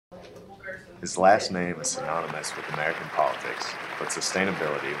His last name is synonymous with American politics, but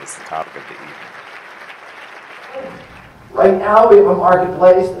sustainability was the topic of the evening. Right now we have a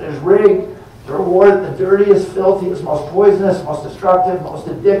marketplace that is rigged to reward the dirtiest, filthiest, most poisonous, most destructive, most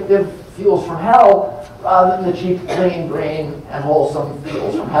addictive fuels from hell rather than the cheap, clean, green, and wholesome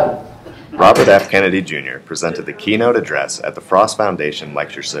fuels from heaven. Robert F. Kennedy Jr. presented the keynote address at the Frost Foundation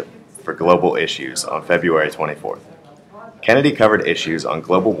Lectureship for Global Issues on February 24th. Kennedy covered issues on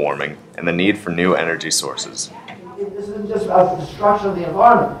global warming and the need for new energy sources. This isn't just about the destruction of the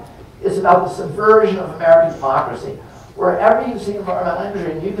environment. It's about the subversion of American democracy. Wherever you see environmental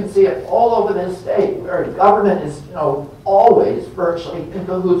injury, and you can see it all over this state, where government is, always virtually in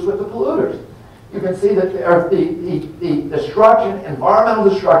cahoots with the polluters. You can see that the destruction, environmental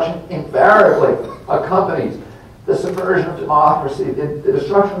destruction, invariably accompanies the subversion of democracy, the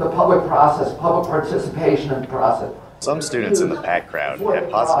destruction of the public process, public participation in the process. Some students in the packed crowd had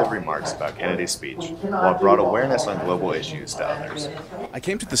positive remarks about Kennedy's speech, while it brought awareness on global issues to others. I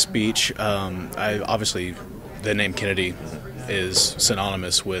came to the speech, obviously the name Kennedy is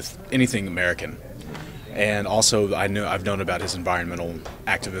synonymous with anything American. And also, I've known about his environmental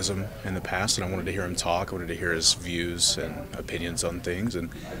activism in the past, and I wanted to hear him talk. I wanted to hear his views and opinions on things, and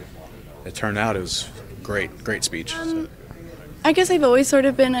it turned out it was great speech. I guess I've always sort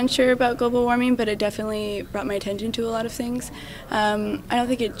of been unsure about global warming, but it definitely brought my attention to a lot of things. I don't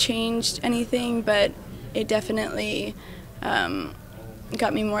think it changed anything, but it definitely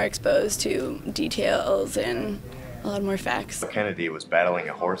got me more exposed to details and a lot more facts. Kennedy was battling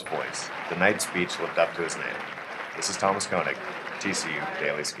a hoarse voice. The night speech lived up to his name. This is Thomas Koenig, TCU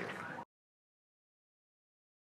Daily Scoop.